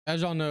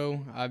As y'all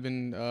know, I've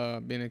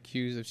been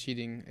accused of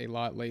cheating a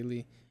lot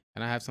lately,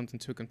 and I have something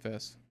to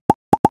confess.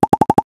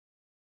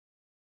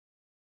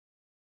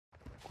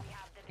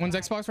 One's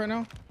Xbox right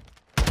now.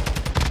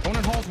 One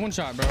in Hall's one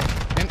shot, bro.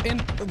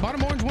 And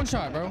bottom orange one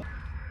shot, bro.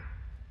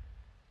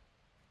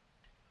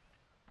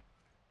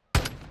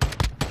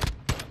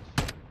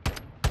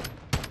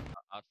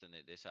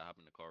 Obstinate, they said hop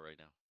in the car right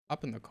now.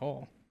 Up in the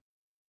call.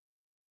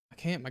 I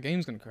can't. My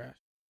game's gonna crash.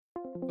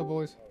 What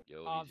boys?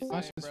 Yo,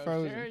 Obstinate, just bro.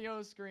 frozen. Share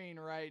your screen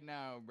right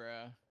now,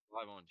 bruh.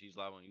 live on. He's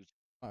live on YouTube.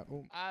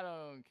 Oh. I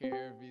don't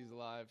care if he's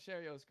live.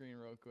 Share your screen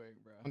real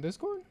quick, bro. On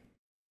Discord?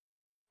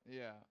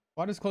 Yeah.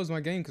 Well, I just closed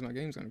my game because my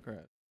game's gonna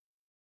crash.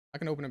 I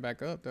can open it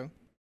back up though.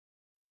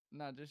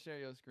 Nah, just share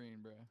your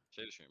screen, bro.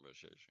 Share the stream, bro.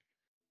 Share the stream.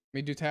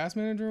 Me do task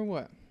manager or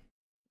what?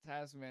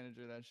 Task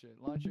manager, that shit.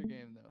 Launch your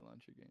game though.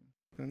 Launch your game.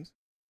 Depends.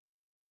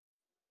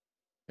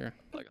 Here.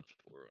 I got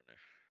 4 on there.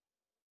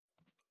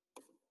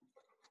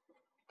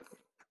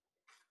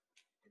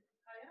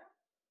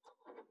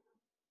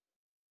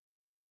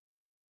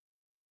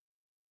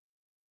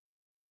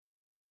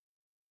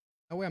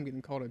 No way I'm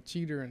getting called a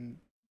cheater and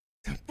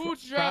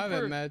Bootstrapper!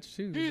 private match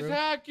too, He's bro.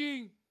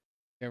 hacking!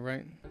 Yeah,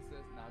 right. What's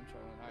this? Nah, I'm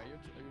chilling. Alright, you're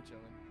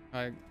chilling.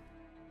 Alright.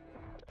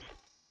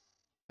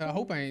 I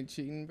hope I ain't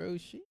cheating, bro.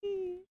 Shit.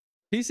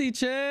 PC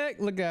check.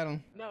 Look at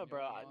him. No,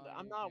 bro.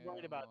 I'm not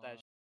worried about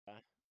that.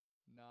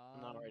 Nah,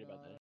 I'm not worried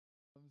about that.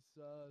 I'm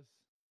sus.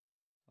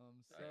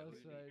 I'm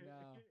sus right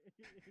now.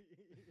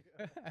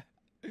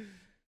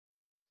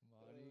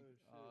 Money,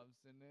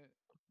 obstinate.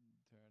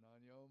 Turn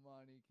on your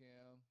money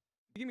cam.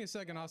 Give me a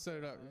second, I'll set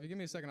it up. If you give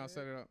me a second, I'll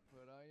set it up.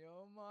 Put on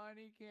your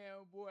money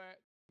cam, boy.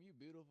 You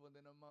beautiful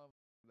than a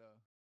motherfucker, though.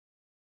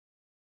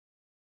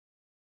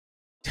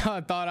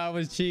 Y'all thought I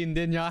was cheating,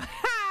 didn't y'all?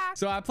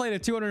 So I played a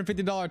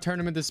 $250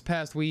 tournament this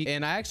past week,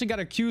 and I actually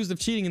got accused of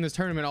cheating in this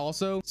tournament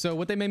also. So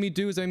what they made me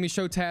do is they made me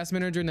show task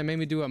manager, and they made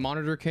me do a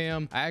monitor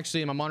cam. I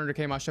actually, in my monitor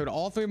cam, I showed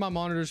all 3 of my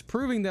monitors,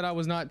 proving that I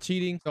was not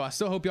cheating. So I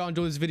still hope y'all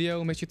enjoy this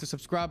video. Make sure you hit the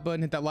subscribe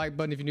button, hit that like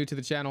button if you're new to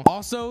the channel.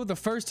 Also, the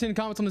first 10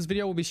 comments on this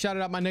video will be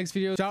shouted out in my next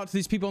video. Shout out to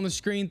these people on the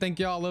screen. Thank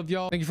y'all. I love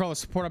y'all. Thank you for all the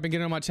support I've been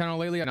getting on my channel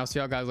lately, and I'll see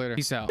y'all guys later.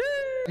 Peace out.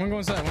 One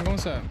going set. One going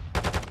set.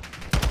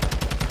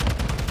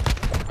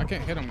 I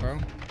can't hit him, bro.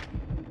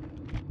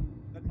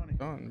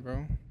 Done,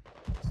 bro.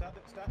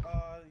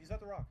 He's at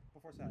the rock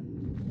before side.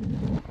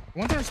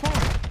 One there spawn.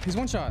 He's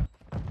one shot.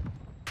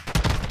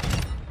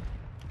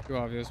 Too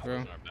obvious,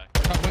 bro.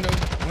 Top window.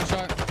 One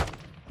shot.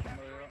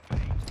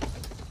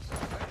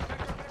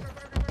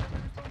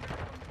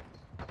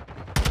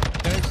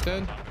 Dead.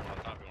 Dead.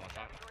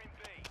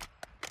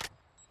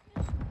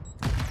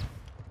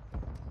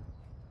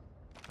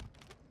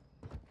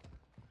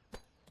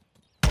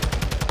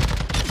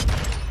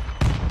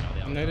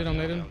 I'm naded. I'm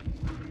naded.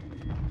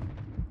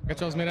 Got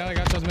y'all's mid alley.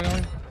 Got y'all's mid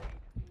alley.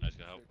 Nice,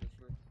 good help.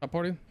 Top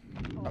 40.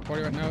 Top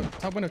 40 right now.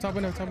 Top window. Top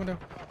window. Top window.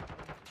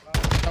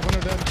 Top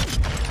window dead.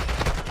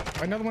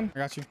 Right, another one. I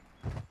got you.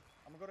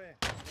 I'm gonna go to A.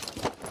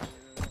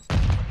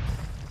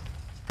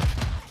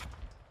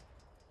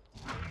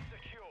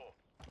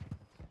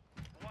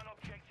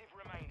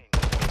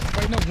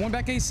 Wait, no. One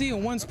back AC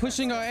and one's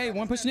pushing A.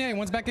 One pushing A.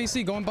 One's back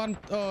AC. Going bottom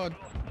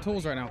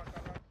tools right now.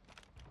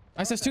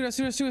 Nice. That's two. That's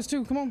two. That's two. That's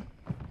two. Come on.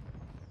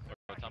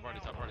 Top party,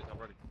 top party, top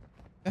party.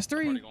 That's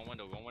 3. Going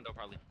window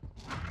probably.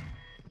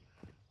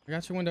 I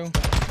got your window.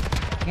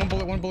 One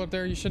bullet up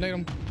there. You should nade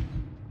him.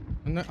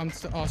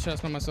 Oh shit, I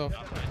spent myself.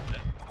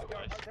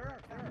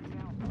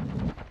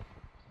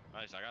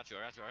 Nice, I got you.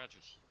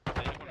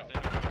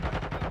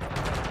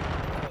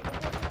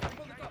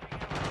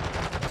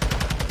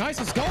 Nice,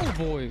 let's go,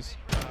 boys.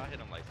 I hit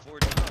him like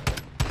 40.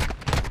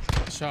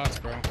 Shots,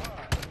 bro.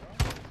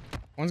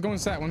 One's going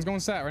sat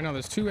right now.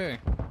 There's 2A.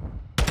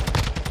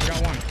 I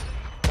got one.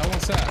 Got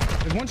one sat.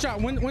 There's one shot.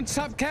 One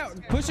top cat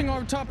pushing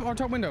our top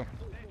window.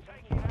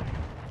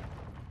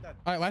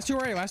 All right, last two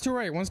are A.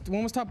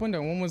 One was top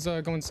window. One was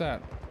going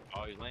sat.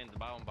 Oh, he's laying the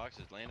bottom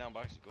boxes. Laying down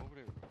boxes. Go over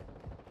there.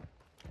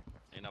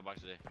 Laying down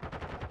boxes there.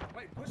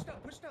 Wait, pushed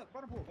up.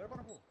 Bottom pool. They're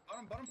bottom pool.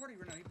 Bottom party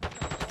right now. He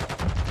pushed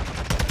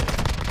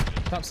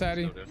up. Top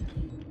Sadie.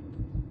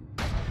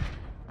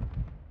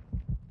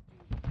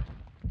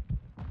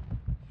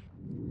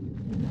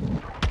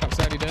 Top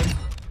Sadie dead. Nice.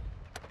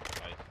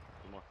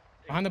 One more.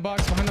 Behind the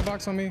box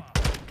on me.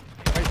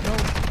 Wait, no.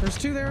 There's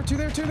 2 there.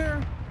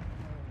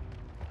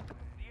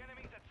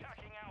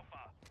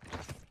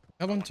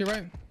 Another one to your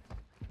right.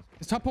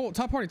 It's top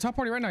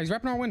party right now. He's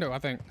wrapping our window, I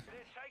think.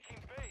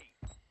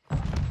 I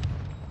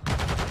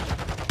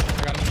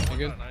got him. You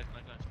good? Nice.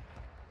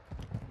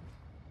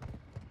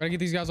 Gotta get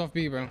these guys off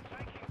B, bro.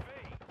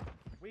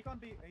 Weak on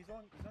B. He's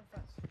on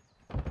fence.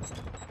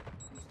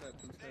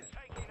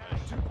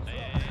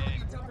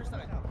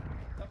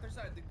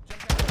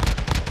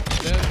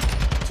 Dead.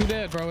 2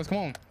 dead, bro. Let's come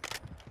on.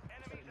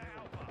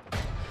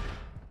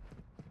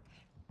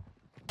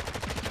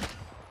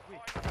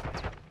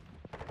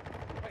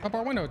 Top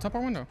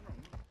our window.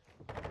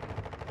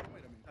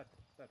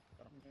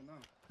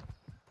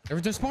 They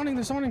were just spawning.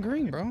 They're spawning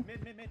green, bro.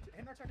 Mid. Hitting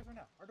our checkers right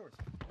now. Our doors.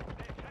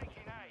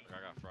 I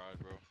got fried,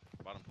 bro.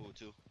 pool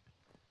too.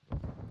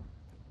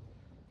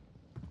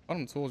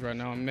 Bottom tools right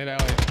now. Mid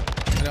alley.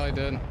 Mid alley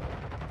dead. Oh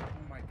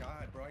my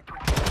god, bro. I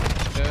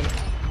can't. Dead.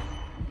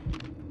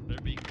 Clear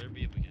B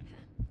if we can.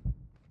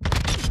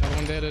 Another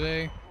one dead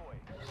today.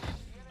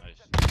 Nice.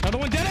 Another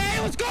one dead.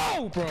 Hey, let's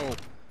go, bro.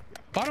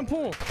 Bottom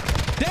pool.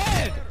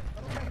 Dead.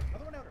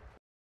 Another one outer.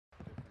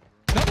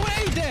 Another one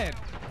A dead.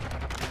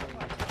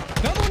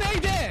 Another one A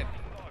dead.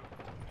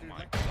 Oh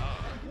my god.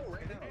 Pool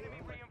right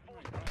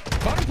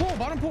now.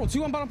 Bottom pool.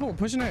 2 on bottom pool.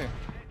 Pushing A.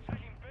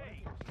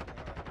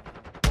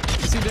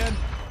 Is he dead?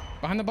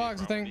 Behind the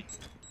box, I think.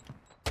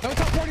 No,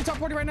 top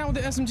 40 right now with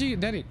the SMG.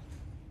 Deady.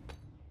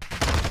 I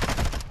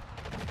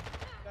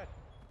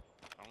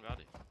don't got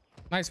it.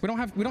 Nice. We don't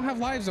have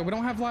lives though. We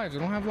don't have lives.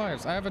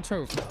 I have a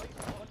trophy.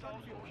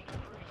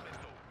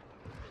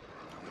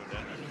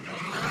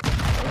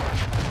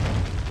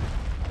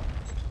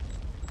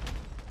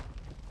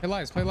 Play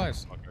lives.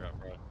 Fuck her up,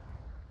 bro.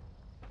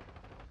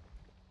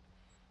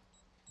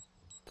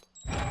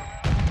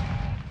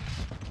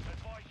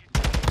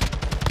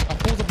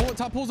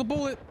 Top pulls a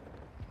bullet.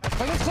 Wait,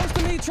 that's close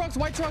to me.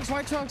 White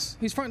trucks.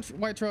 He's front,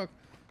 white truck.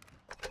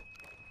 30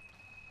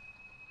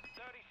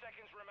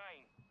 seconds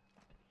remain.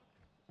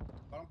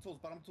 Bottom tools.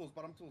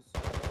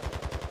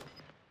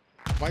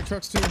 White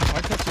trucks too. You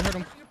heard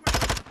him.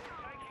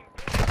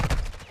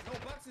 No,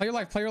 boxes. Play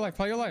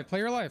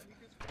your life.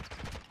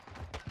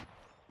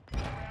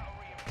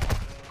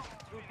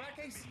 Dude, back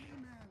AC,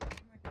 man.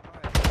 Oh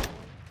my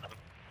god.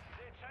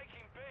 They're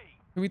taking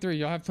B. 2v3.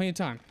 Y'all have plenty of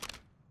time.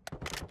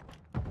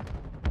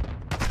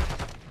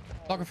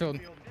 Soccer field.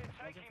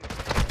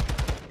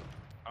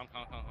 Come.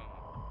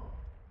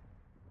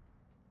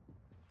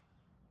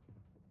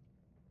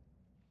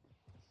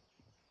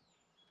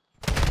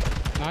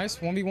 Nice.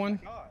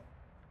 1v1. God.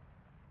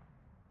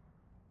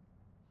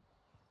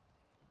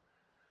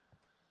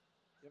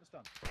 You have a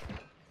stun.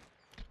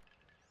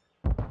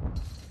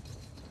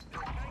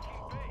 They're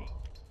taking B.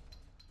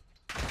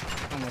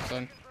 Almost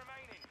done.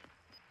 Remaining.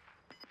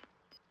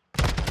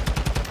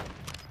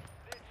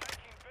 They're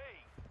taking B.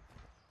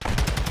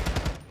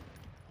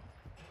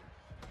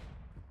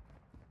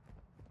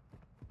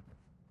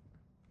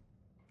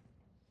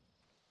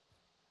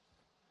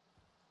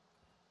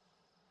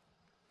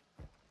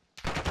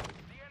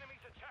 The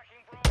enemy's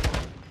attacking Bravo.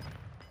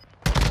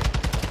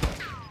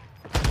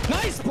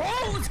 Nice, bro.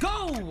 Let's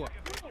go.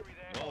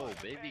 Whoa,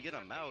 baby, get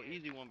him out.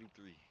 Easy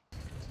 1v3.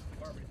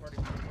 Party.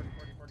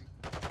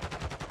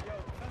 Yo,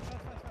 fence.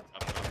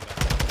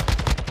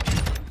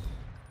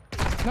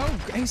 No,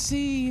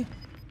 AC.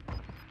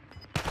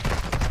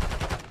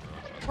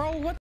 Bro,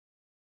 what?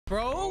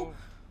 Bro?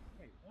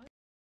 Wait, what?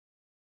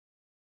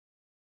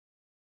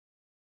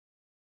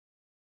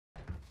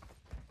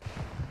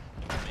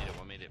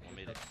 One made it.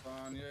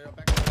 Yeah,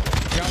 back.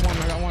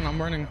 I got one. I'm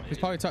running. He's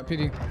probably top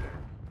PD.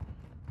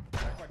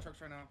 Back by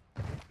trucks right now.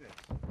 Do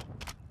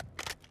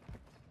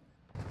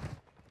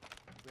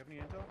we have any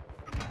intel?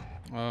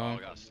 Oh, I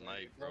got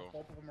sniped, bro.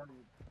 Both of them are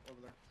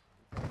over there.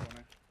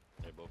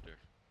 They're both there.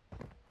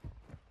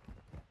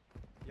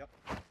 Yep.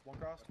 One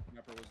crossed.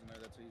 Upper was in there.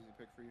 That's an easy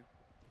pick for you.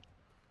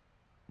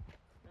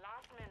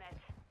 Last minute.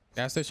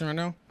 Gas station right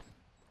now.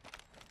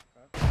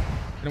 Okay.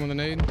 Hit him with a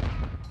nade. Yeah.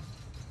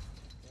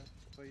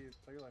 Play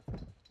your life.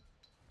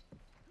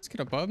 Let's get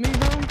above me,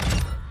 bro.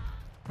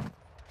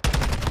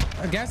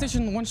 A gas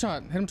station, one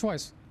shot. Hit him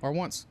twice. Or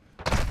once.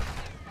 Bro.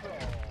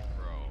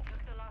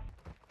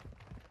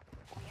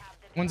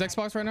 One's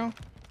Xbox right now.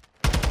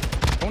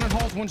 One in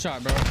halls, one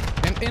shot, bro.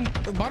 And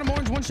bottom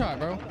orange, one shot,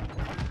 bro.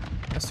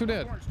 That's 2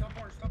 dead. Top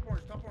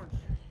orange.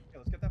 Yeah,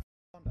 let's get that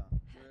on down.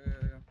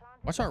 Yeah.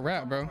 Watch out,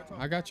 rat, bro.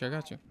 I got you.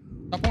 Top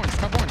orange,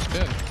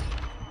 dead.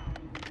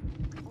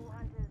 All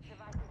hunters,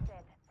 devices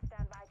set.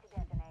 Stand by to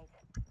detonate.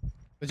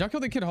 Did y'all kill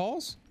the kid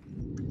halls?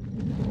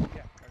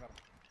 Yeah, I got him.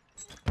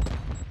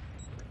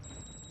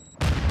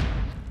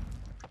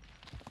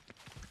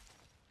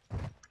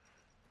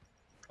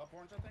 Top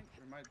orange, I think.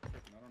 Or am I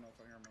tripping? I don't know if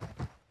I hear him or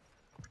not.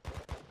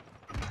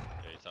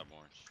 Yeah, he's top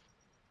orange.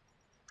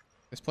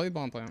 Let's play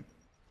bomb plan.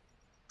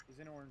 He's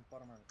in orange,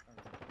 bottom orange.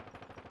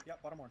 Yeah,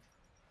 bottom orange.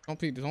 Don't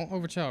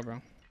overchill,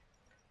 bro.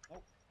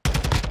 Nope. That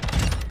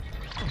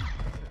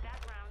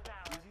round's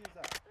out. Easy as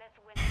that. Let's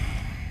win.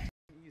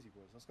 Easy,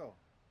 boys. Let's go.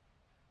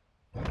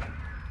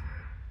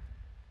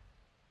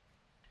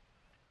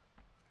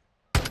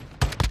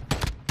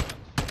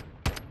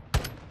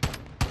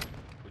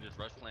 We just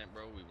rush plant,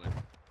 bro. We win.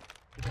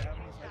 Did they have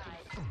any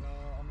snipers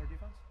on their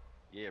defense?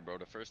 Yeah, bro.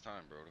 The first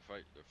time, bro.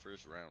 The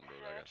first round, bro.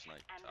 I got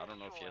sniped. I don't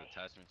know if he had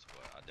attachments,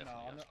 but I definitely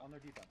No, got sniped. on their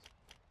defense.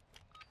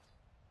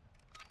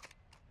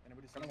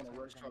 Anybody I don't want to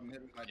rush snipers? trouble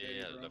and hit my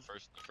Yeah, bro. the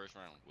first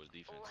round was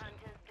defense. All And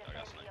hunters, I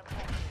got defend the sniped.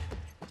 objective.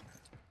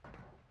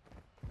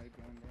 Nade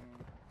going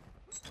down.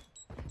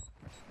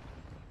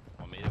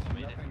 One made it.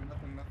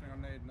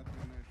 Nothing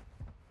on nade.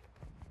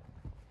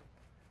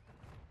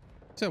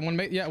 Said one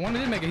mate. Yeah, one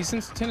did make it. He's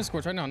since tennis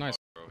courts right now. Nice.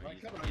 Bro, Right,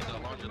 he's Kevin, a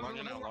Kevin, launcher now.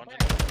 Kevin, Launcher.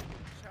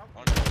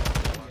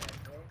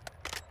 bro.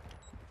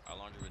 I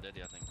launcher with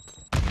Daddy, I think.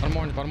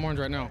 Bottom orange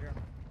right now.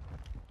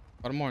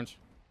 Bottom orange.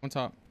 One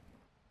top.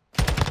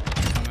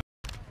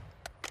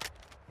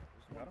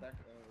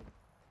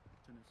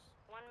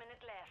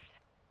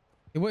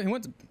 He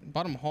went to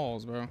bottom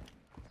halls, bro.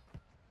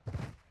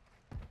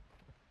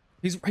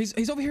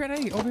 He's over here at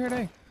A. Over here at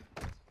A.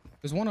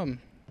 There's one of them.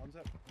 One's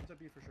at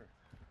B for sure.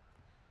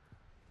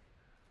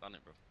 Done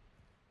it, bro.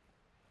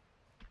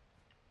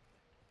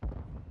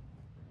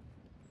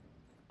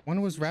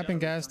 One was wrapping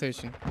gas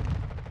station.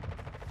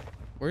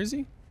 Where is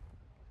he?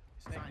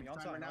 Snake me,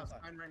 on side, right now.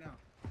 Sign right now.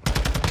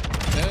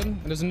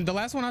 Dead. The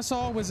last one I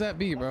saw was at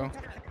B, bro.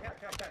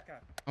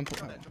 Cat. I'm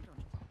Jump down. 30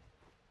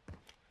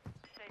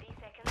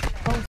 seconds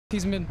left. oh,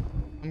 he's mid.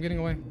 I'm getting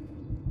away.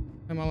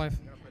 In my life.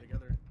 We gotta play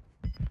together.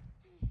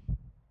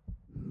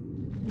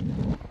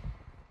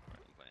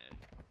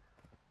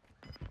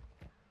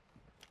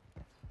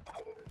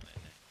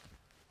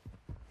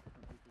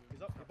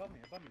 He's up above me.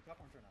 Top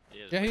orange right now.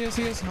 Yeah, he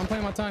is. I'm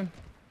playing my time.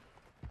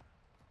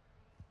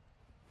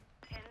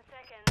 10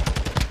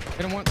 seconds.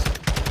 Hit him once. Dead.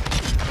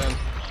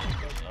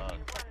 Won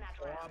that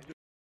round. Do it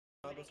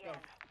Let's go. again.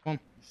 Come on.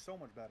 You're so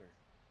much better.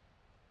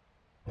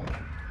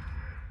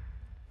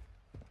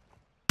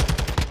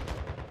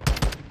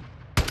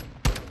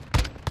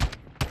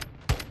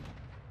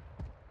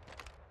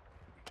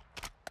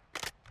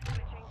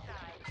 Switching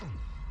sides.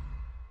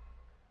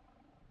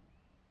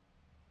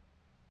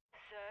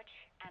 Search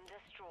and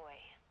destroy.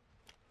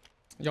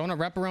 Y'all wanna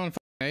wrap around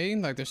A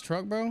like this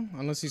truck, bro?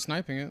 Unless he's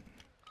sniping it.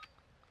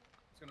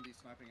 It's gonna be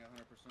sniping at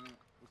 100%.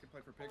 We can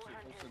play for All pictures.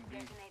 hunters Wilson B.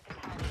 detonate the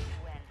target to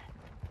win.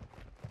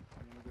 What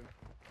do you We've wanna do?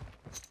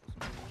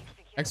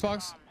 secured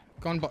Xbox. the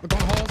bomb.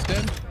 Going halls.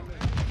 Dead.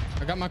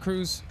 I got my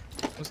cruise.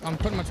 I'm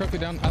putting my trophy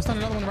down. I stunned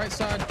another one right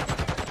side.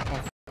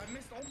 Oh. I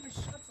missed all my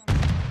shots on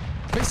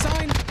Big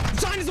sign.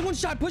 Sign is the one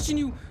shot pushing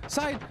you.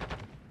 Side.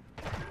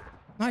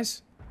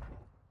 Nice.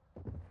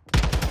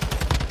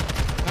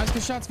 Nice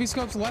good shots. V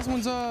scopes. The last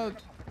one's I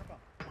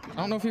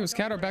don't know if he was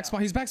cat or back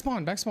spawn. He's back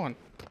spawn. Back spawn.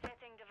 Setting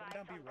device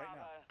down B on right now.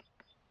 Bravo.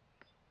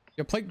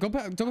 Yo, play. Go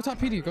back. Go top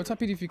PD. Go top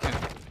PD if you can.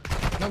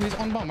 No, he's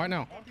on bomb right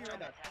now. On B right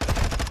now.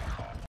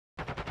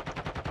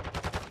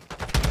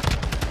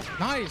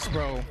 Nice,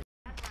 bro. Stop, man.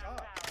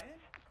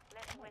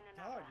 Let's win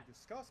God, another. you're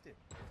disgusting.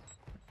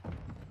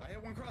 I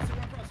hit one cross.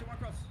 Hit one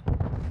cross.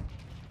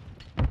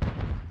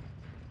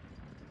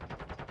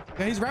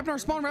 Yeah, he's wrapping our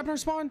spawn. Wrapping our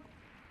spawn.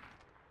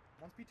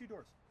 One's B2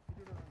 doors.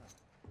 B2 doors right now.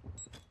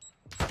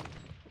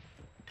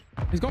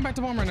 He's going back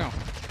to bomb right now.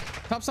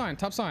 Top sign.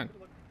 Top sign.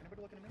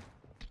 Anybody looking at me?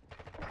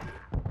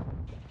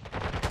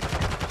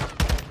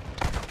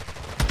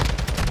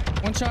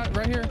 One shot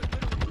right here.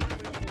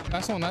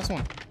 Last one. Last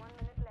one. 1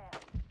 minute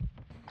left.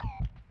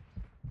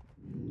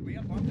 We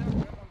have bomb down. We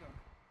have bomb down.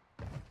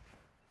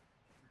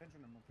 I'm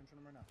pinching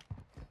him right now.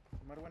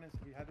 He might have went in.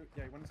 He had to.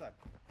 Yeah, he went inside.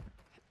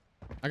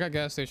 I got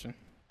gas station.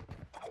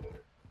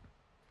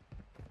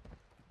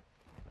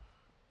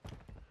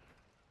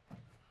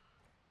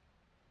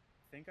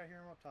 Think I hear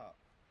him up top.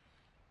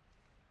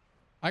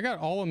 I got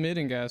all of mid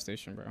and gas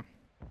station, bro.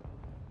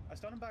 I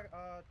stunned him back.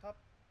 Top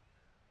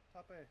A.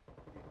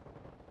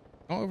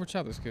 Don't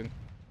overchat this kid.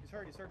 He's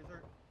hurt. 30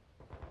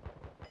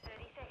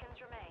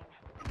 seconds remain.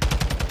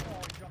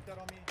 Oh, he jumped out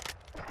on me.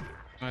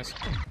 Nice.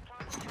 Plant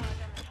the charge on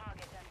the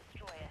target and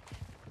destroy it.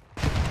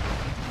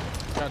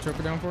 Got a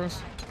trophy down for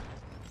us.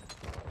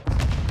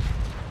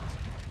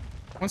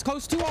 One's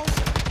close. Two walls.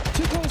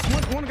 Too close.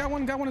 One got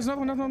one. There's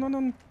another one.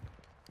 No.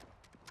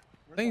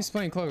 I think he's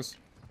playing close.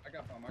 I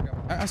got bomb.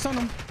 I stunned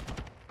him.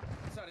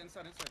 Inside. It's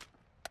down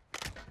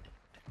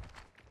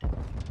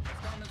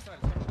inside.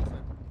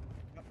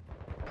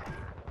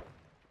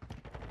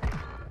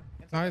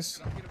 Nice.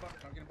 I'm getting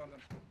bomb down.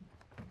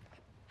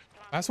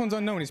 Last one's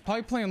unknown. He's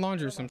probably playing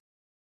laundry or something.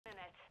 Minute.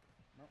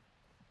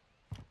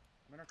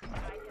 I'm in our kitchen.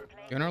 Fight and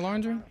play You in our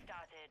laundry? started.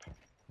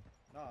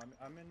 No,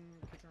 I'm in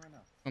the kitchen right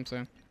now. I'm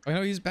saying. Oh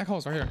no, he's back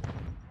halls right here.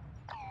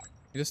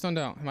 He just stunned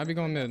out. He might be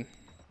going mid. I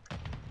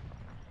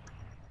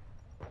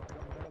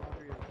got my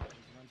laundry. He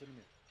runs into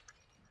me.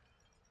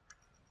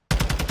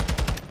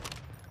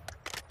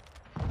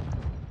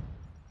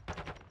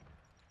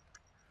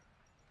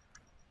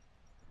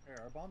 Here,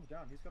 our bomb's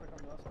down. He's gotta come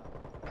to us now.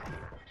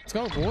 Let's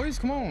go, boys.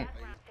 Come on. That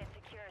round set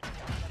security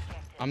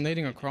on the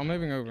objective. I'm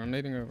nading over. I'm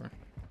nading over.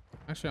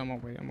 Actually, I'm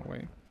gonna wait. One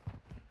cross.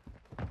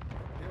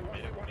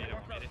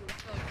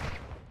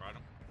 Brought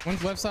him.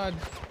 One's left side.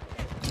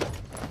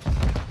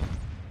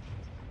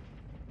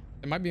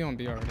 It might be on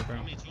B already, bro.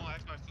 I mean, two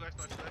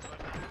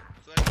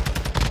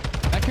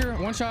Xbox. Back here,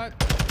 one shot.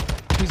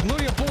 He's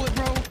literally a bullet,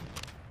 bro.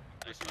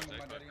 Xbox. No,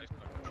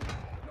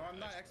 I'm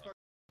not. Xbox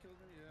killed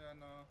me. Yeah,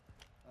 no.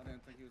 I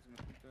didn't think he was gonna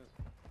shoot that.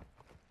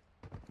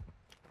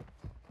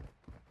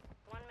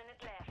 1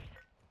 minute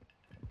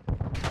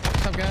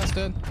left. Top gas,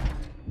 dead.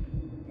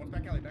 One's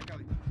back alley. Back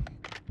alley, down.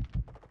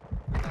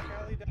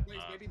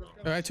 Please, baby, let's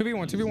go. All right,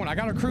 2v1. I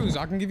got a cruise.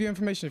 I can give you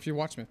information if you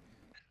watch me.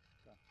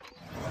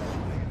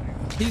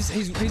 He's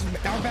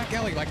our back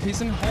alley. Like,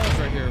 he's in halls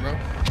right here, bro.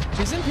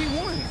 He's in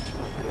P1.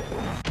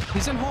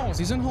 He's in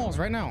halls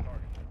right now.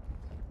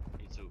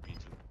 B2. Play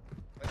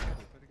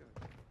together.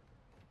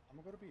 I'm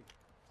gonna go to B.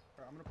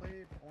 Alright, I'm gonna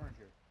play orange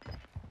here.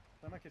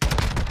 Play my kitchen.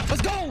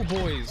 Let's go,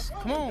 boys.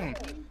 Come on.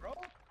 Bro.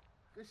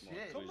 Good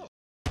shit. Mission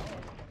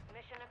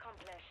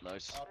accomplished.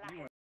 Nice. You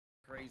went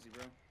crazy,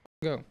 bro.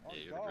 Go. Oh Yeah,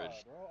 you're the God,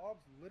 greatest. bro.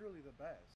 Ob's literally the best.